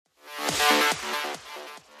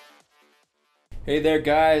Hey there,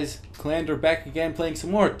 guys. Clandor back again, playing some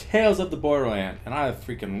more Tales of the Borderland, and I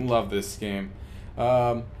freaking love this game.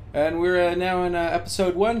 And we're now in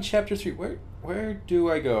episode 1, chapter 3. Where do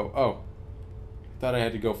I go? Oh, thought I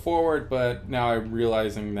had to go forward, but now I'm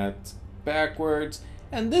realizing that's backwards,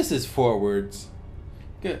 and this is forwards.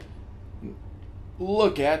 Good.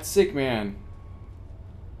 Look at Sick Man.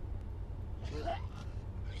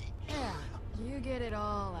 You get it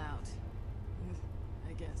all out.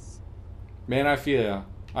 I guess. Man, I feel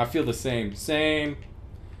the same. Same.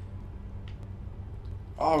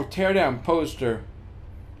 Oh, tear down poster.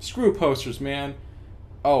 Screw posters, man.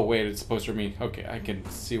 Oh, wait, it's a poster of me. Okay, I can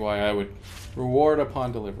see why I would reward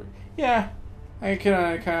upon delivery. Yeah, I kind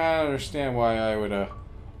of understand why I would,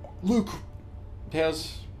 Luke,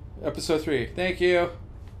 Tales, episode 3. Thank you.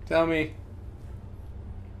 Tell me.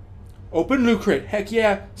 Open Loot Crate. Heck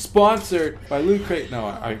yeah. Sponsored by Loot Crate.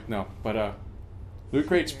 No, but, Loot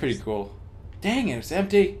Crate's pretty cool. Dang it, it's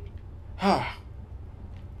empty. Ah.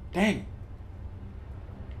 Dang.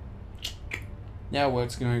 Now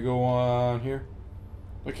what's gonna go on here?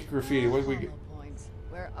 Look at graffiti. What do we get? Points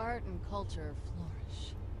where art and culture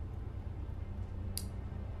flourish.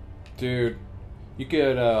 Dude, you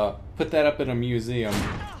could put that up in a museum.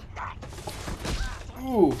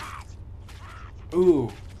 Ooh.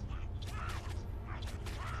 Ooh.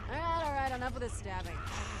 Alright, enough of this stabbing.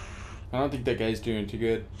 I don't think that guy's doing too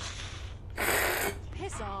good.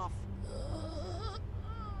 Piss off.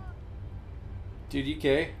 Dude, you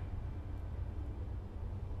okay?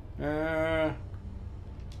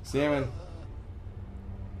 Salmon.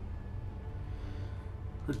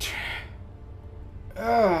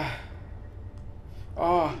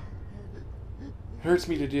 Oh. It hurts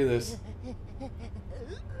me to do this.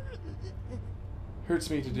 Hurts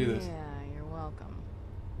me to do this. Yeah, you're welcome.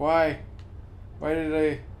 Why? Why did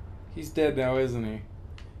I... He's dead now, isn't he?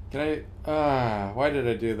 Can I... why did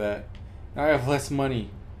I do that? Now I have less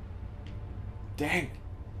money. Dang.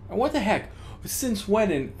 And what the heck? Since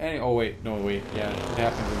when in any... Oh, wait. No, wait. Yeah, it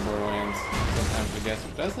happens in Borderlands sometimes, I guess.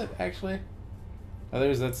 Does it, actually? Oh,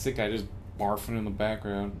 there's that sick guy just barfing in the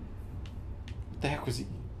background. What the heck was he...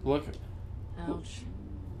 Look. Ouch.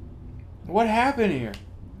 What happened here?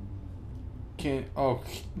 Can... Oh,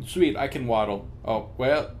 sweet. I can waddle. Oh,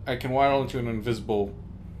 well, I can waddle into an invisible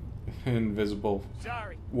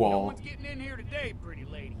Sorry, wall. no one's getting in here today, pretty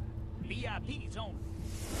lady. VIP's only.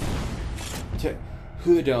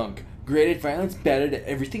 Hoodunk. Graded violence battered at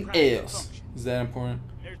everything else. Is that important?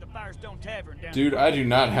 There's the Firestone Tavern down Dude, the I road. do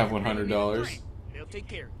not have Bring me a $100. drink. They'll take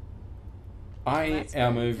care of you. I That's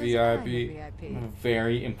am good, a 'cause I'm VIP. a VIP. I'm a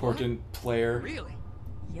very important player. Really?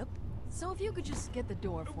 Yep. So if you could just get the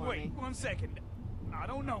door for Wait, me. 1 second. I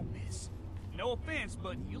don't know, miss. No offense,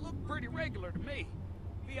 but you look pretty regular to me.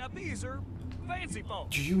 VIPs are fancy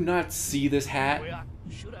folks. Do you not see this hat? Well, I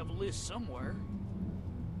should have a list somewhere.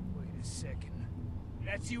 Wait a second.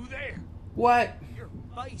 That's you there. What? Your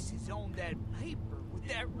face is on that paper with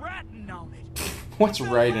that writing on it. What's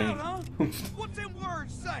Spell it writing? out, huh? What's them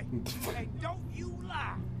words say? And don't you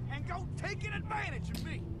lie and go taking advantage of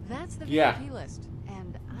me. That's the Yeah. VIP list,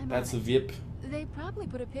 and I'm That's a on it. VIP. They probably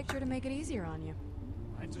put a picture to make it easier on you.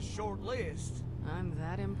 That's a short list. I'm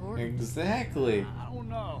that important. Exactly. I don't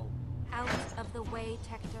know. Out of the way,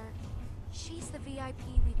 Tector. She's the VIP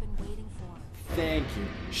we've been waiting for. Thank you.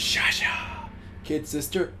 Shasha. Kid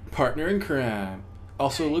sister, partner in crime.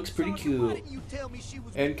 Also looks pretty Sonya, why cool. didn't you tell me she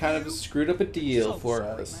was And with kind you? of screwed up a deal So for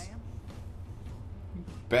sorry, us. ma'am.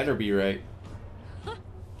 Better be right.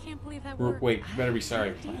 Can't believe that worked. Wait, better be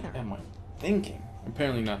sorry. Can't either. What am I thinking?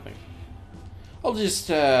 Apparently nothing. I'll just,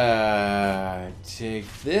 take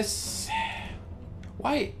this.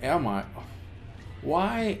 Why am I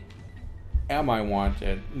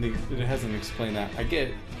wanted? It hasn't explained that. I get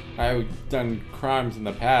it. I've done crimes in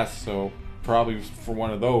the past, so probably for one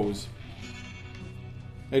of those.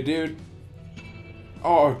 Hey, dude.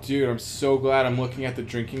 Oh, dude, I'm so glad I'm looking at the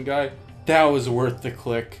drinking guy. That was worth the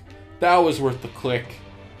click. That was worth the click.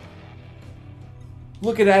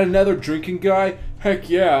 Looking at another drinking guy? Heck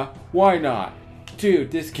yeah, why not? Dude,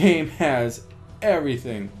 this game has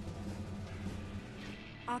everything.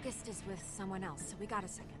 August is with someone else, so we got a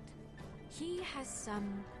second. He has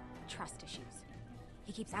some trust issues.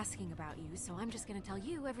 He keeps asking about you, so I'm just gonna tell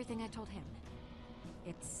you everything I told him.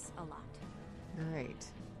 It's a lot. Great.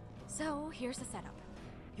 So, here's the setup.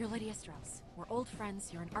 You're Lydia Strauss. We're old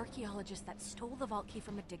friends. You're an archaeologist that stole the vault key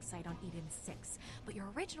from a dig site on Eden 6. But you're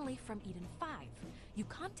originally from Eden 5. You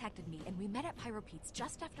contacted me and we met at Pyro Pete's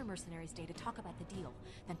just after Mercenaries Day to talk about the deal.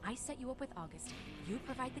 Then I set you up with August. You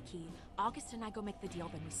provide the key. August and I go make the deal,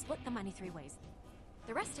 then we split the money 3 ways.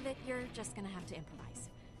 The rest of it, you're just gonna have to improvise.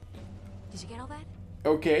 Did you get all that?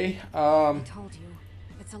 Okay. I told you.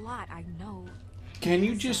 It's a lot, I know. Can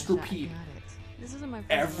you just repeat This isn't my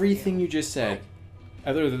first everything rodeo. you just said?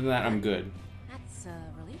 Other than that, I'm good. That's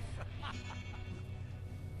relief.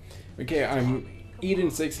 Okay, I'm Eden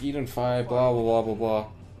 6, Eden 5, blah blah blah blah blah.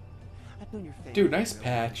 I've known your family Dude, nice for a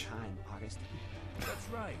really long patch. time, August. That's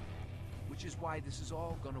right. Which is why this is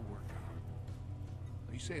all gonna work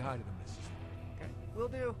out. You say hi to the missus. Okay, will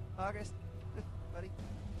do, August. Buddy.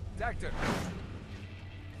 Doctor.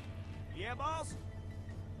 Yeah, boss?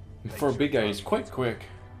 For a big guy, he's quite quick.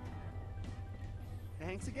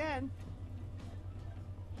 Thanks again.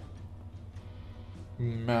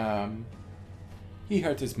 He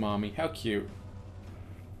hurt his mommy. How cute.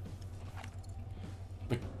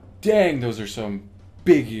 But dang, those are some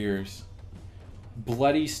big ears.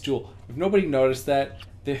 Bloody stool. If nobody noticed that,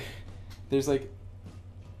 there's like...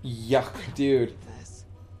 Yuck, dude. This.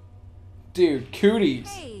 Dude, cooties.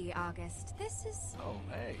 Hey, August. This is... Oh,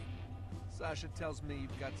 hey. Sasha tells me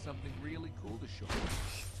you've got something really cool to show me.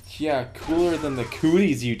 Yeah, cooler than the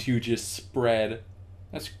cooties you two just spread.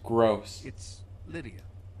 That's gross. It's Lydia.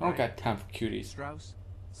 I don't got time for cooties. Strauss,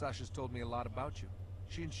 Sasha's told me a lot about you.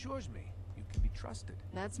 She assures me you can be trusted.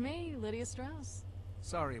 That's me, Lydia Strauss.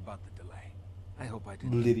 Sorry about the delay. I hope I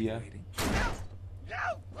didn't keep Lydia. you waiting.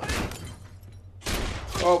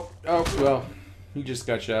 Oh, well. He just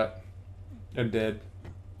got shot. And dead.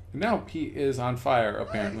 Now he is on fire,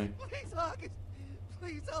 apparently. Please, August.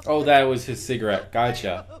 Please help Oh, me. that was his cigarette.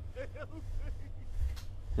 Gotcha. Help me, help me.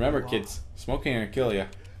 Remember, kids, smoking will kill you.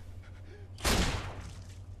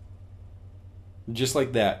 Just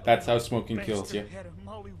like that. That's how smoking kills you. Bastard had a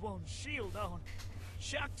Molly 1 shield on.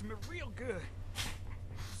 Shocked me real good.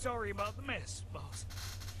 Sorry about the mess, boss.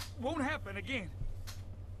 Won't happen again.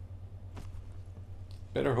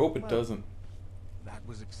 Better hope it doesn't. That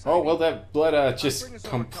was exciting. Oh, well, that blood Bring just us all a couple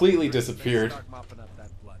completely drinks, then disappeared. Start mopping up that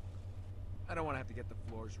blood. I don't want to have to get the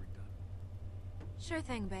floors redone. Sure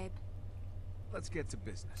thing, babe. Let's get to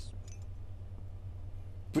business.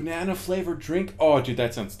 Banana flavored drink? Oh, dude,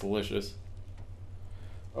 that sounds delicious.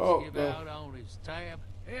 Oh, Give out on his tab.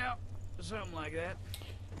 Yeah, something like that.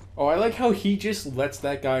 oh, I like how he just lets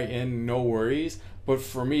that guy in, no worries. But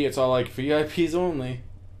for me, it's all like VIPs only.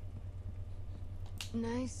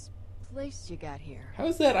 Nice place you got here.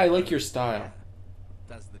 How's that? I like your style.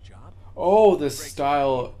 Does the job. Oh, the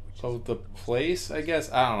style of the place, I guess?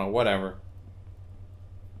 I don't know, whatever.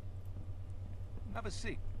 Have a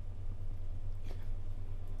seat.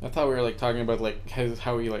 I thought we were like talking about like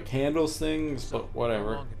how he like handles things, So, but how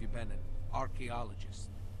whatever. long have you been an archaeologist?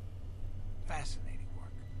 Fascinating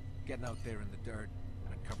work. Getting out there in the dirt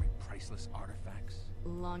and uncovering priceless artifacts.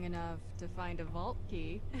 Long enough to find a vault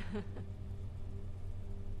key.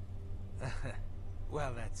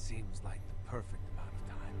 Well, that seems like the perfect amount of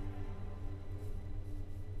time.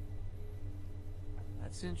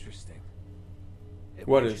 That's interesting. Hey, What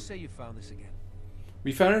where did is? you say you found this again?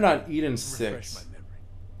 We found it on Eden Refresh 6. my memory.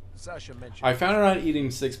 Sasha mentioned. I found it on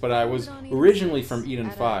Eden 6, but I was Found it on originally 6 from Eden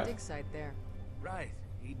at a 5. dig site there. Right,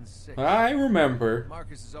 Eden 6. I remember.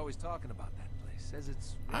 Marcus is always talking about that place. Says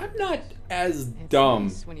it's. I'm not as It's dumb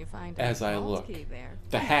nice when you find a as I vault look. key there.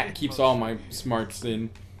 The hat keeps all my smarts in.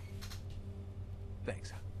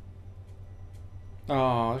 Thanks.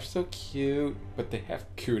 Oh, they're so cute, but they have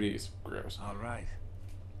cooties. Gross. All right.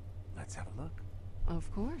 Let's have a look. Of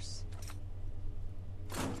course.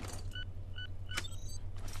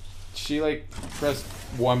 She like pressed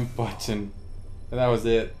one button, and that was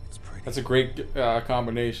it. It's pretty. That's a great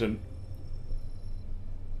combination.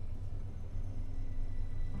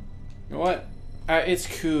 You know what? It's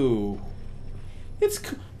cool. It's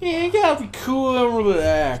cool. Yeah, you gotta be cool and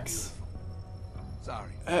relax.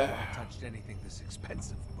 Sorry, I haven't touched anything this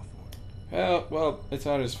expensive before. Well, it's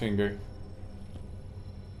on his finger.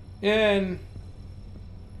 And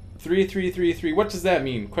 3333. What does that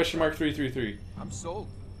mean? Question mark 333. I'm sold.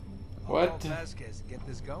 What? I'll call Vasquez and get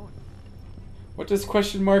this going. What does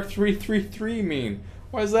question mark 333 mean?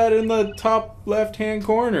 Why is that in the top left-hand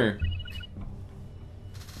corner?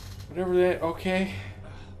 Whatever that. Okay.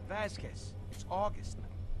 Vasquez, it's August.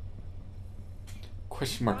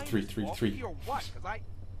 Question mark Ryan is off 333. Or what? 'Cause I.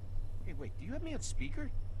 Hey, wait. Do you have me on speaker?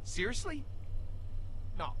 Seriously?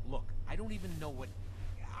 No. Look, I don't even know what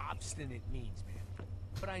obstinate means, man.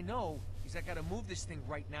 But I know is I gotta move this thing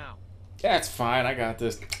right now. That's fine. I got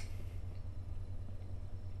this.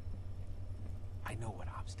 I know what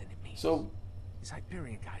obstinate means. So, These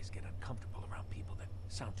Hyperion guys get uncomfortable around people that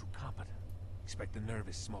sound too competent. Expect a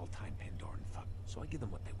nervous, small-time Pandoran thug. So I give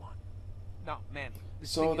them what they want. No, man. This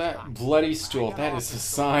so thing is that hot. bloody I stool, got that offers, is a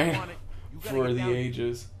so if you sign want it, you gotta for get the down here.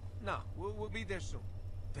 ages. No, we'll be there soon.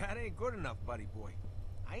 That ain't good enough, buddy boy.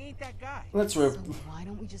 I ain't that guy. Let's So rip. why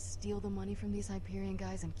don't we just steal the money from these Hyperion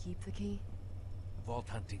guys and keep the key? Vault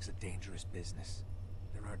hunting's a dangerous business.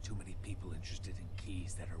 There aren't too many people interested in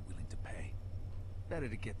keys that are willing to pay. Better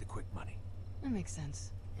to get the quick money. That makes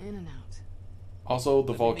sense. In and out. Also,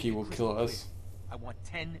 the Let me vault make key it will crystal kill clear. us. I want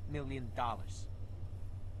 $10 million.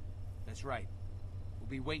 That's right. We'll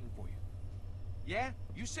be waiting for you. Yeah?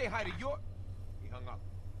 You say hi to your... He hung up.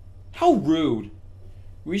 How rude.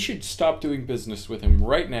 We should stop doing business with him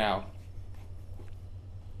right now.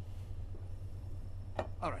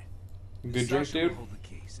 All right. Good drink, Sasha will dude? hold the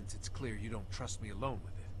key, since it's clear you don't trust me alone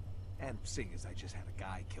with it. And seeing as I just had a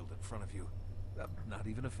guy killed in front of you, I'm not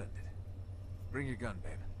even offended. Bring your gun,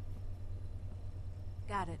 babe.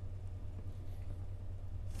 Got it.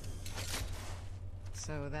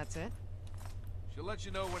 So that's it? She'll let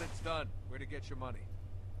you know when it's done, where to get your money.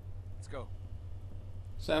 Let's go.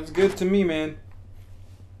 Sounds good to me, man.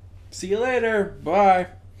 See you later. Bye.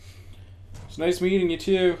 It's nice meeting you,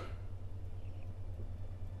 too.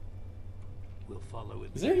 We'll follow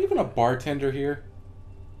it. Is there even a bartender here?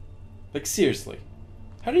 Like, seriously.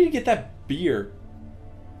 How did you get that beer?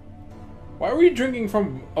 Why were you drinking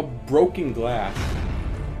from a broken glass?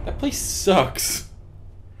 That place sucks.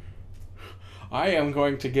 I am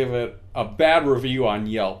going to give it a bad review on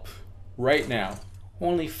Yelp right now.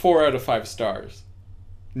 Only 4 out of 5 stars.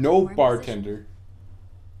 No More bartender.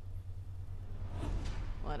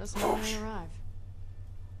 Let us know when they arrive.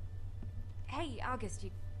 Hey, August, you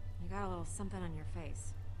got a little something on your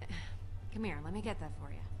face. Come here, let me get that for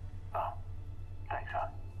you. Oh, thanks, hon.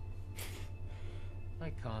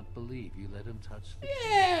 I can't believe you let him touch the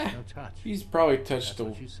Yeah. No touch. He's probably touched That's a...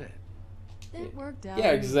 what you said. It worked out.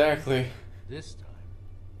 Yeah, exactly. This time,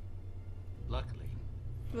 luckily,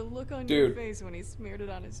 The look on Dude. your face when he smeared it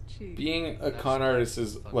on his cheek. Being a con artist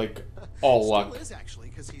is, like, all luck. Still is actually,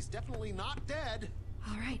 because he's definitely not dead.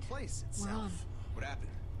 All right, Place we're itself. on. what happened?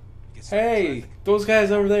 Get Hey, those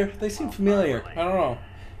guys over there, they seem familiar. I don't know.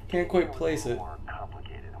 Can't quite place it. More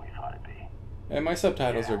complicated than we thought it'd be. And my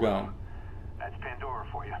subtitles are gone. That's Pandora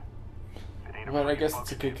for you. If it ain't a But I freaking guess book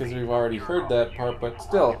it's okay because to we've be, already you're heard all that using part, it but for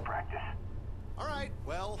still. market practice. All right,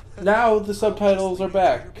 well. Now the I'll subtitles just are leave you to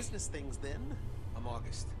back. your business things then. I'm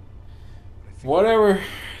August. But I figured Whatever.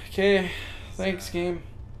 Okay, thanks, game.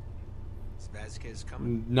 Is Vasquez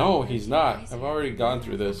coming? No, he's not. I've already gone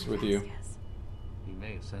through this with you. He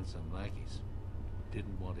may have sent some lackeys.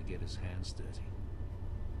 Didn't want to get his hands dirty.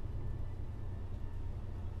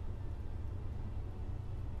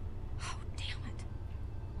 Oh, damn it.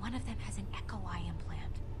 One of them has an echo eye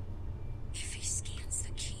implant. If he scans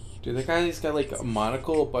the key... Dude, that guy's got like a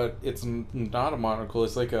monocle, but it's not a monocle.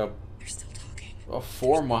 It's like a They're still talking.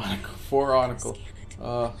 four monocle.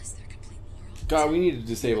 Unless they're complete morons. God, we need to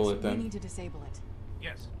disable it We then. need to disable it.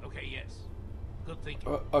 Yes. Okay. Yes. Good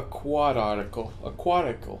thinking. A quad article. Quad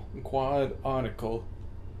article.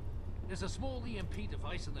 There's a small EMP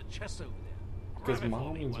device in the chest over there. Because Grab it for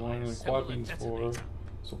mom me means while I one and assemble quad a means four. detonator.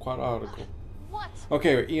 So quad article. What?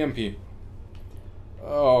 Okay, EMP.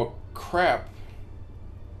 Oh, crap.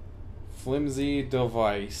 Flimsy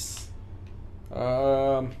device.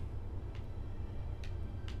 What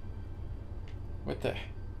the?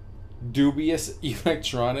 Dubious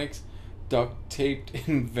electronics. Duct taped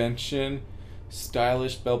invention.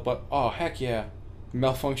 Stylish belt but oh, heck yeah.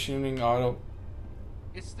 Malfunctioning auto.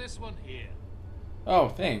 It's this one here. Oh,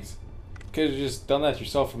 thanks. Could have just done that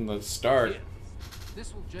yourself from the start. Here.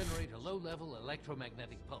 This will generate a low-level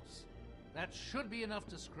electromagnetic pulse. That should be enough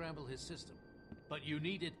to scramble his system. But you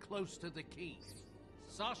need it close to the key.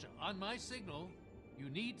 Sasha, on my signal, you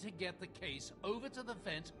need to get the case over to the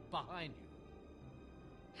vent behind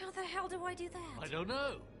you. How the hell do I do that? I don't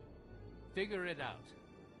know. Figure it out.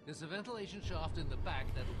 There's a ventilation shaft in the back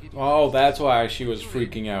that'll give you... Oh, that's why she was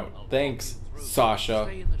freaking out. Thanks, Sasha.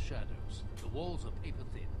 Stay in the shadows. The walls are paper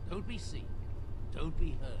thin. Don't be seen. Don't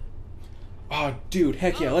be heard. Oh, dude,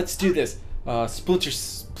 heck yeah, let's do this.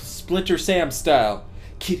 Splinter Sam style.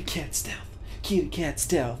 Kitty cat stealth. Kitty cat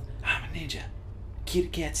stealth. I'm a ninja. Kitty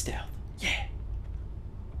cat stealth. Yeah.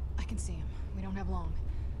 I can see him. We don't have long.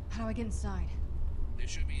 How do I get inside? There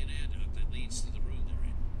should be an air duct that leads to the room they're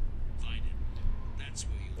in. Find it. That's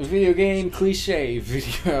where you... Video game cliche.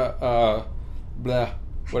 Video, blah.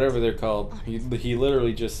 Whatever they're called. He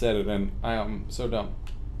literally just said it, and I am so dumb.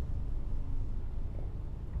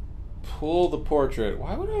 Pull the portrait.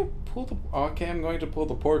 Why would I pull the... Okay, I'm going to pull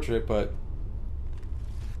the portrait, but...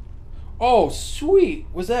 Oh, sweet!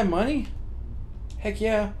 Was that money? Heck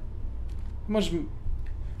yeah. How much...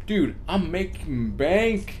 Dude, I'm making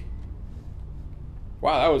bank.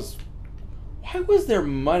 Wow, that was... Why was there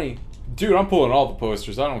money? Dude, I'm pulling all the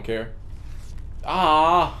posters. I don't care.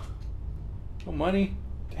 Ah. No money.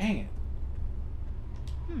 Dang it.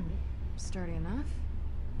 Sturdy enough.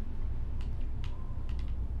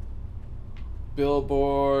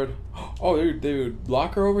 Billboard. Oh, dude.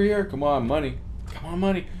 Locker over here? Come on, money. Come on,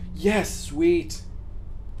 money. Yes, sweet.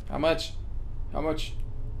 How much? How much?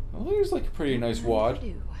 Oh, there's like a pretty nice wad.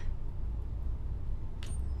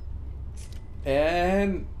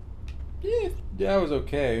 And yeah, that was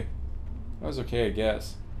okay. That was okay, I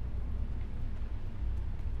guess.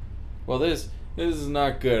 Well, this is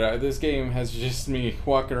not good. This game has just me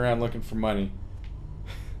walking around looking for money.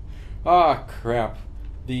 Ah, crap.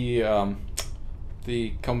 The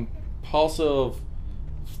compulsive,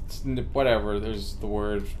 whatever. There's the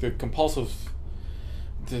word. The compulsive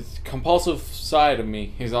side of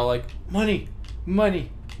me. He's all like, money, money,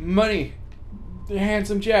 money. The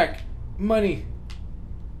handsome Jack, money.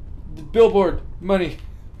 The billboard, money.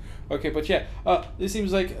 Okay, but yeah, this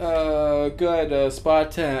seems like a good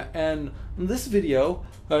spot to end this video.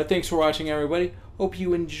 Thanks for watching, everybody. Hope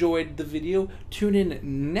you enjoyed the video. Tune in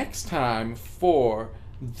next time for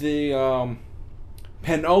the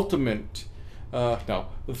penultimate,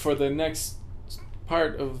 for the next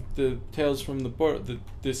part of the Tales from the Border.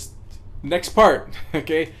 This next part.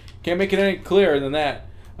 Okay, can't make it any clearer than that.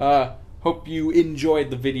 Hope you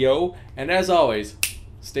enjoyed the video, and as always,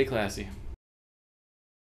 stay classy.